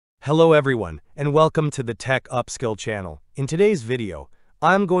Hello everyone, and welcome to the Tech Upskill channel. In today's video,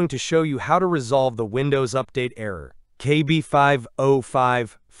 I'm going to show you how to resolve the Windows Update error,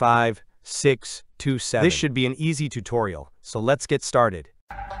 KB5055627. This should be an easy tutorial, so let's get started.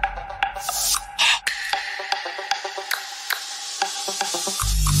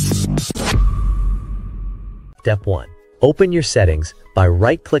 Step 1. Open your settings by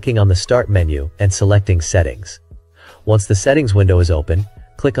right-clicking on the Start menu and selecting Settings. Once the Settings window is open,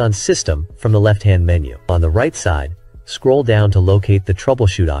 click on System from the left-hand menu. On the right side, scroll down to locate the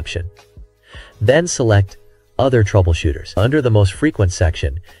Troubleshoot option. Then select Other Troubleshooters. Under the Most Frequent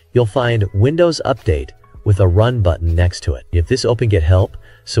section, you'll find Windows Update with a Run button next to it. If this open, get help,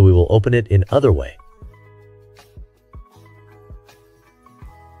 so we will open it in other way.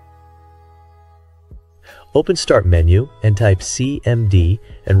 Open Start menu and type CMD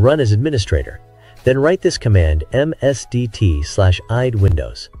and run as administrator. Then write this command msdt/id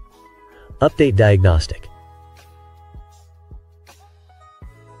windows update diagnostic,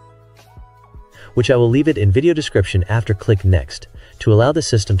 which I will leave it in video description after. Click Next to allow the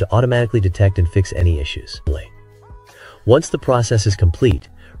system to automatically detect and fix any issues. Once the process is complete,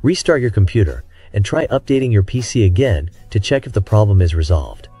 restart your computer and try updating your PC again to check if the problem is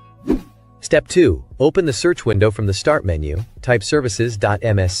resolved. Step 2. Open the search window from the Start menu, type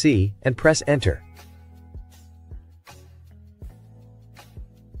services.msc and press Enter.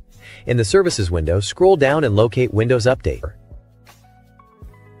 In the Services window, scroll down and locate Windows Update.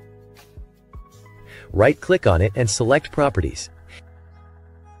 Right-click on it and select Properties.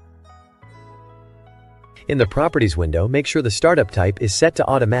 In the Properties window, make sure the startup type is set to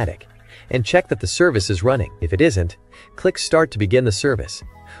Automatic and check that the service is running. If it isn't, click Start to begin the service.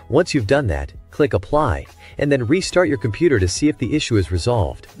 Once you've done that, click Apply and then restart your computer to see if the issue is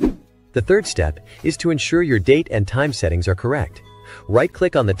resolved. The third step is to ensure your date and time settings are correct.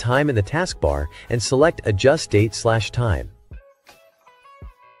 Right-click on the time in the taskbar and select Adjust Date/Time.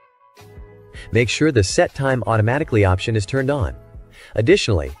 Make sure the Set Time Automatically option is turned on.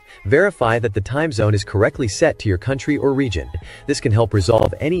 Additionally, verify that the time zone is correctly set to your country or region. This can help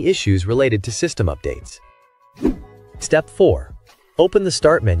resolve any issues related to system updates. Step 4. Open the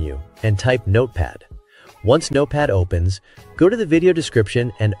Start menu and type Notepad. Once Notepad opens, go to the video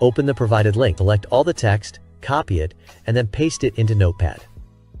description and open the provided link. Select all the text, copy it, and then paste it into Notepad.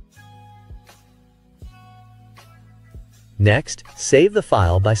 Next, save the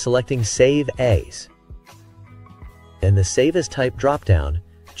file by selecting Save As. In the Save As Type drop-down,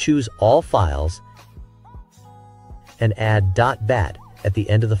 choose All Files and add .bat at the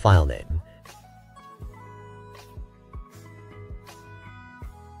end of the file name.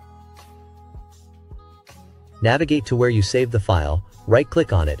 Navigate to where you saved the file,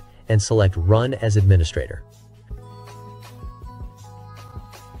 right-click on it, and select Run as Administrator.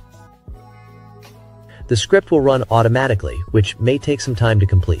 The script will run automatically, which may take some time to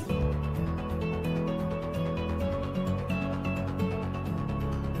complete.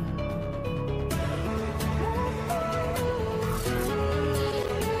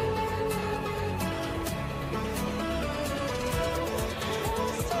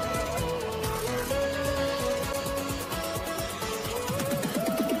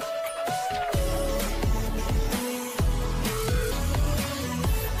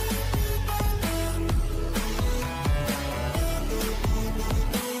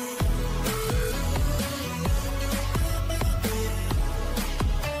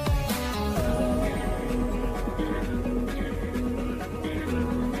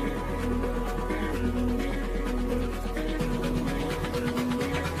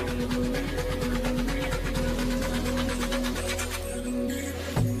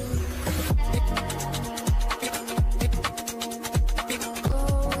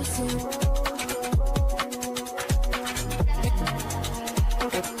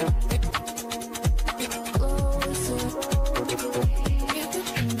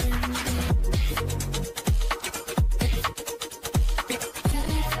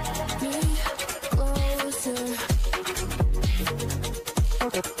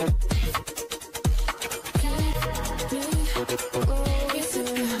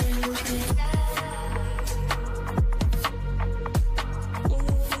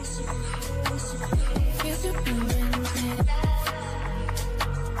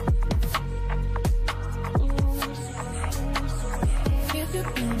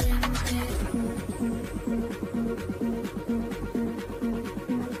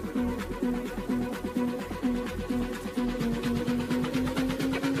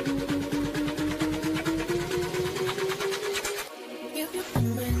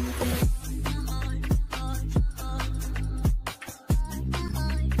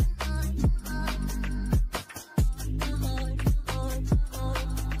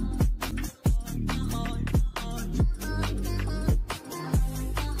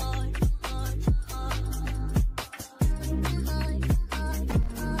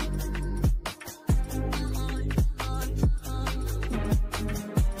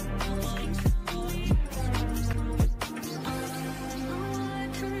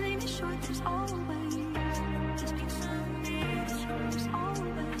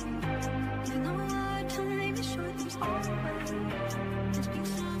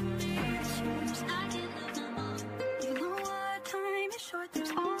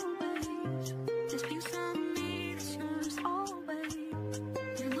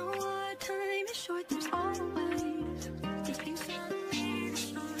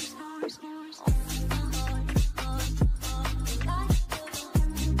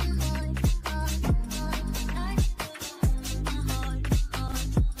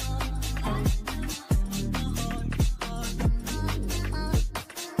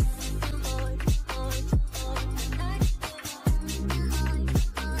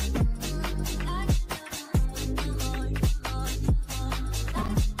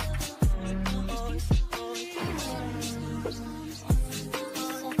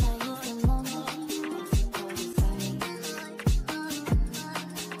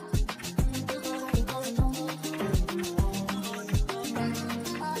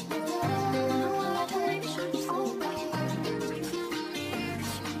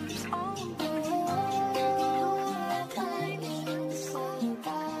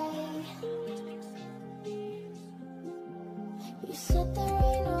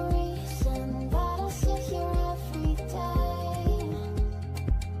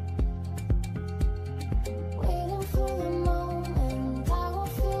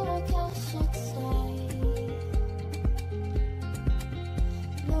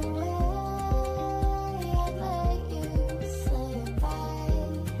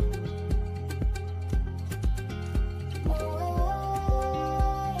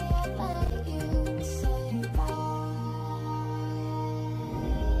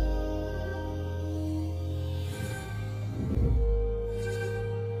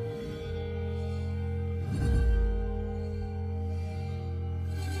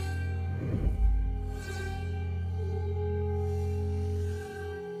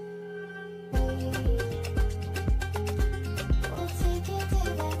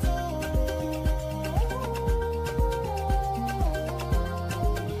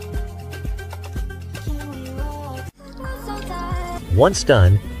 Once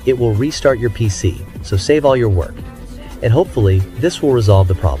done, it will restart your PC, so save all your work. And hopefully, this will resolve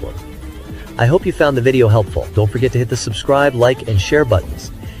the problem. I hope you found the video helpful. Don't forget to hit the subscribe, like, and share buttons.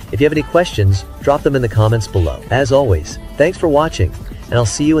 If you have any questions, drop them in the comments below. As always, thanks for watching, and I'll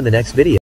see you in the next video.